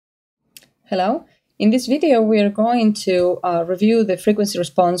Hello. In this video, we are going to review the frequency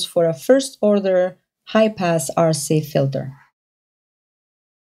response for a first-order high-pass RC filter.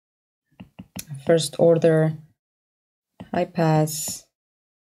 First-order high-pass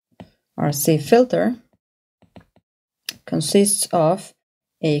RC filter consists of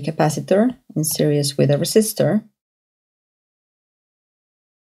a capacitor in series with a resistor.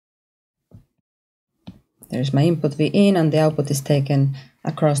 There's my input V in, and the output is taken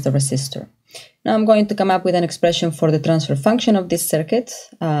across the resistor. Now I'm going to come up with an expression for the transfer function of this circuit,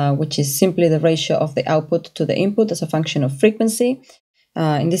 which is simply the ratio of the output to the input as a function of frequency.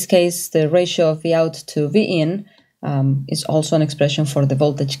 In this case, the ratio of V out to V in is also an expression for the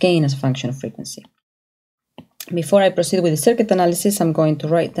voltage gain as a function of frequency. Before I proceed with the circuit analysis, I'm going to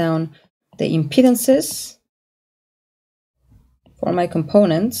write down the impedances for my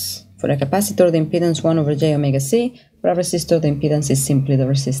components. For a capacitor, the impedance 1 over j omega c. For a resistor, the impedance is simply the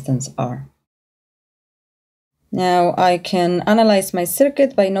resistance R. Now I can analyze my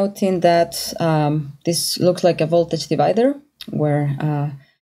circuit by noting that this looks like a voltage divider, where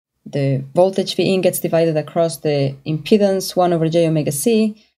the voltage V in gets divided across the impedance 1 over j omega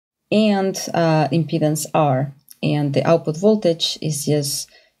c and impedance R, and the output voltage is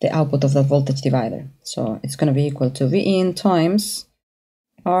just the output of that voltage divider. So it's going to be equal to V in times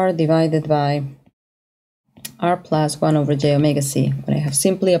R divided by R plus 1 over j omega c, when I have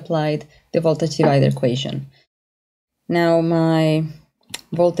simply applied the voltage divider equation. Now my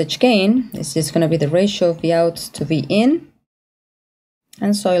voltage gain is just going to be the ratio of V out to V in,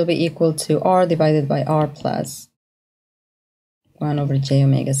 and so it'll be equal to R divided by R plus 1 over j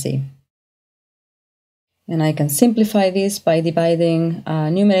omega c. And I can simplify this by dividing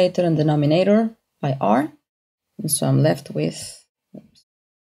numerator and denominator by R, and so I'm left with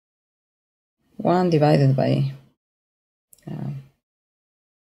 1 divided by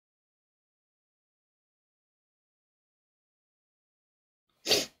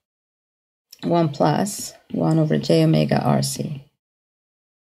 1 plus 1 over j omega RC.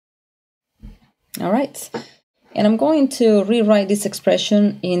 All right, and I'm going to rewrite this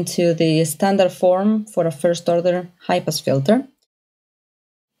expression into the standard form for a first-order high-pass filter.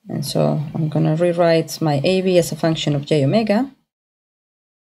 And so I'm going to rewrite my AV as a function of j omega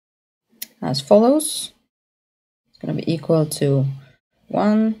as follows. It's going to be equal to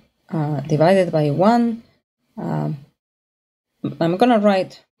 1 divided by 1. I'm going to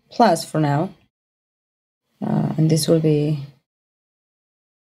write plus for now, and this will be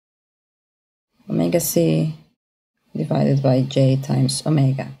omega c divided by j times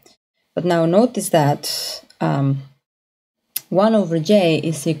omega. But now notice that 1 over j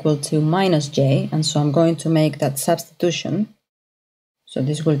is equal to minus j, and so I'm going to make that substitution. So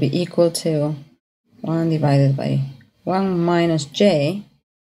this will be equal to 1 divided by 1 minus j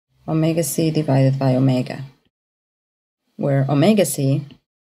omega c divided by omega, where omega c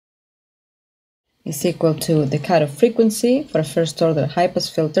is equal to the cutoff frequency for a first-order high-pass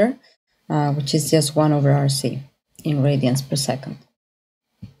filter, which is just 1 over RC in radians per second.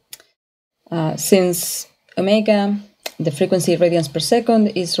 Since omega, the frequency radians per second,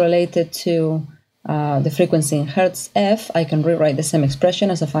 is related to the frequency in hertz f, I can rewrite the same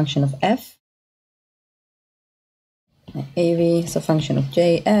expression as a function of f. AV is a function of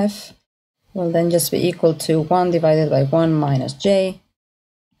jf will then just be equal to 1 divided by 1 minus j,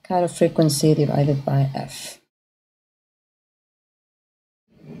 cutoff frequency divided by f,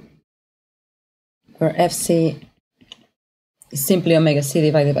 where fc is simply omega c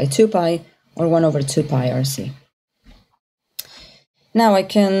divided by 2 pi, or 1 over 2 pi rc. Now I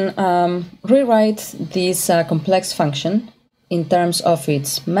can rewrite this complex function in terms of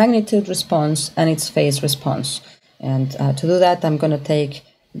its magnitude response and its phase response. And to do that, I'm going to take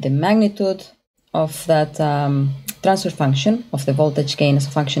the magnitude of that transfer function of the voltage gain as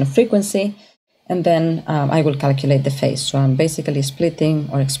a function of frequency, and then I will calculate the phase. So I'm basically splitting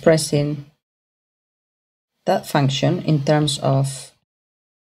or expressing that function in terms of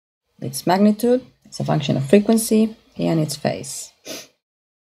its magnitude as a function of frequency and its phase.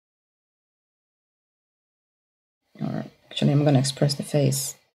 Or actually, I'm going to express the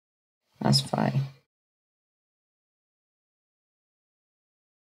phase as phi.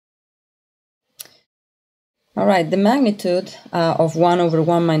 All right, the magnitude of 1 over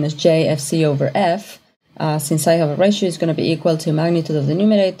 1 minus j fc over f, since I have a ratio, is going to be equal to magnitude of the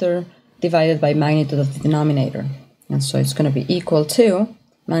numerator divided by magnitude of the denominator. And so it's going to be equal to,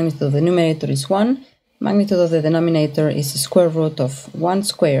 magnitude of the numerator is 1, magnitude of the denominator is the square root of 1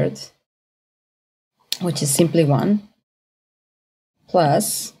 squared, which is simply 1,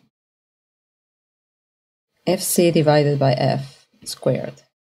 plus fc divided by f squared.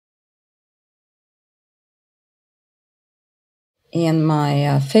 And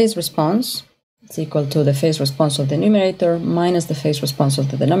my phase response is equal to the phase response of the numerator minus the phase response of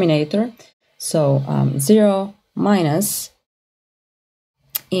the denominator. So 0 minus,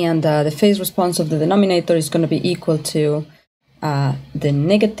 and the phase response of the denominator is going to be equal to the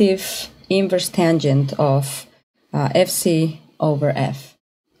negative inverse tangent of Fc over F.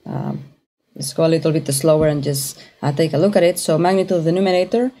 Let's go a little bit slower and just take a look at it. So magnitude of the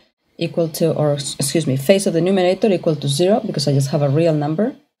numerator equal to, or excuse me, phase of the numerator equal to 0, because I just have a real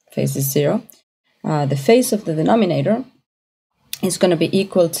number. Phase is 0. The phase of the denominator is going to be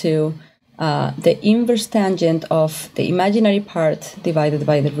equal to the inverse tangent of the imaginary part divided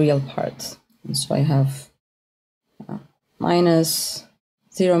by the real part. And so I have minus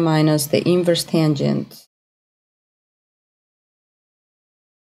 0 minus the inverse tangent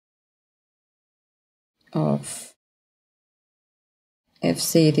of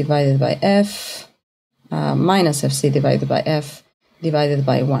Fc divided by F minus Fc divided by F divided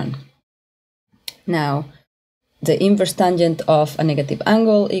by 1. Now, the inverse tangent of a negative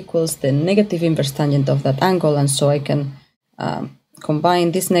angle equals the negative inverse tangent of that angle, and so I can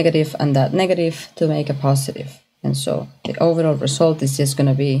combine this negative and that negative to make a positive. And so the overall result is just going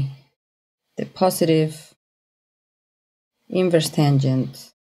to be the positive inverse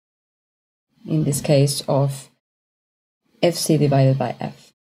tangent, in this case, of Fc divided by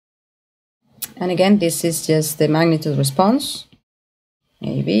F. And again, this is just the magnitude response,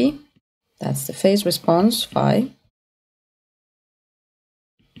 AB. That's the phase response, phi.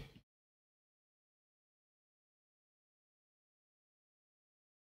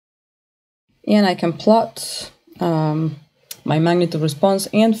 And I can plot my magnitude response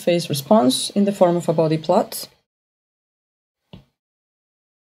and phase response in the form of a Bode plot,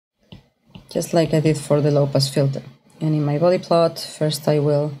 just like I did for the low-pass filter. And in my Bode plot, first I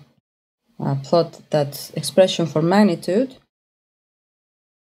will plot that expression for magnitude.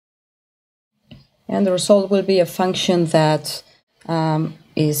 And the result will be a function that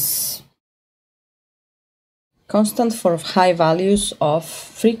is constant for high values of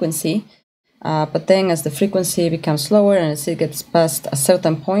frequency, but then as the frequency becomes lower and as it gets past a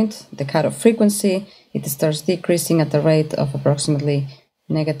certain point, the cutoff frequency, it starts decreasing at the rate of approximately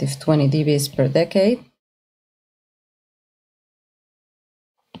negative 20 dBs per decade.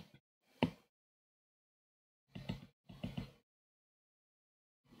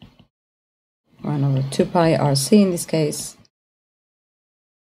 One over 2 pi RC in this case.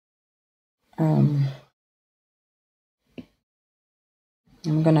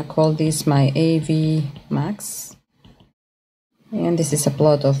 I'm gonna call this my AV max. And this is a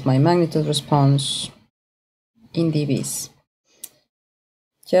plot of my magnitude response in dBs.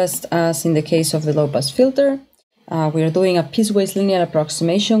 Just as in the case of the low-pass filter, we are doing a piecewise linear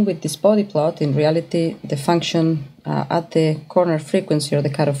approximation with this Bode plot. In reality, the function at the corner frequency or the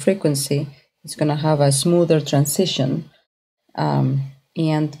cutoff frequency is going to have a smoother transition.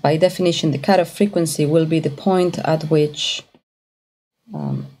 And by definition, the cutoff frequency will be the point at which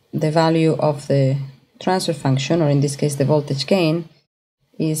the value of the transfer function, or in this case the voltage gain,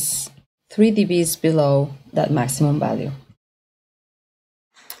 is 3 dBs below that maximum value.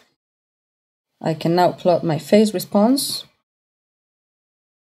 I can now plot my phase response.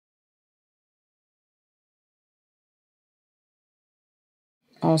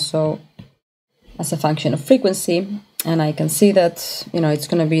 Also as a function of frequency, and I can see that it's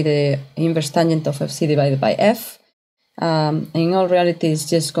going to be the inverse tangent of Fc divided by F. In all reality, it's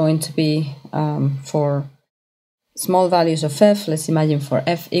just going to be for small values of F. Let's imagine for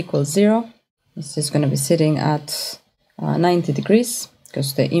F equals 0, it's just going to be sitting at 90 degrees,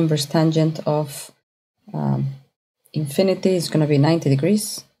 because the inverse tangent of infinity is going to be 90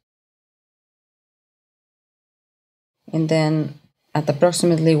 degrees. And then at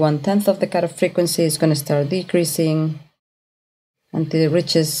approximately 1/10 of the cutoff frequency, it's going to start decreasing until it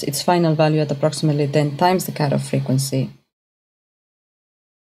reaches its final value at approximately 10 times the cutoff frequency.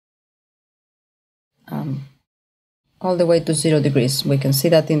 All the way to 0 degrees. We can see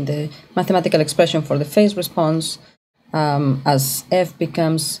that in the mathematical expression for the phase response. As F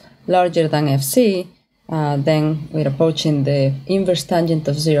becomes larger than Fc, then we're approaching the inverse tangent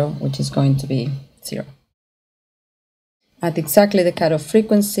of 0, which is going to be 0. At exactly the cutoff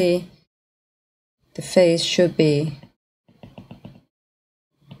frequency, the phase should be,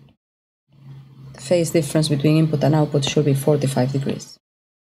 the phase difference between input and output should be 45 degrees.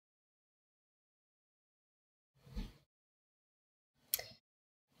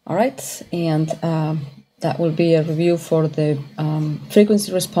 All right, and that will be a review for the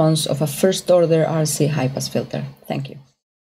frequency response of a first order RC high-pass filter. Thank you.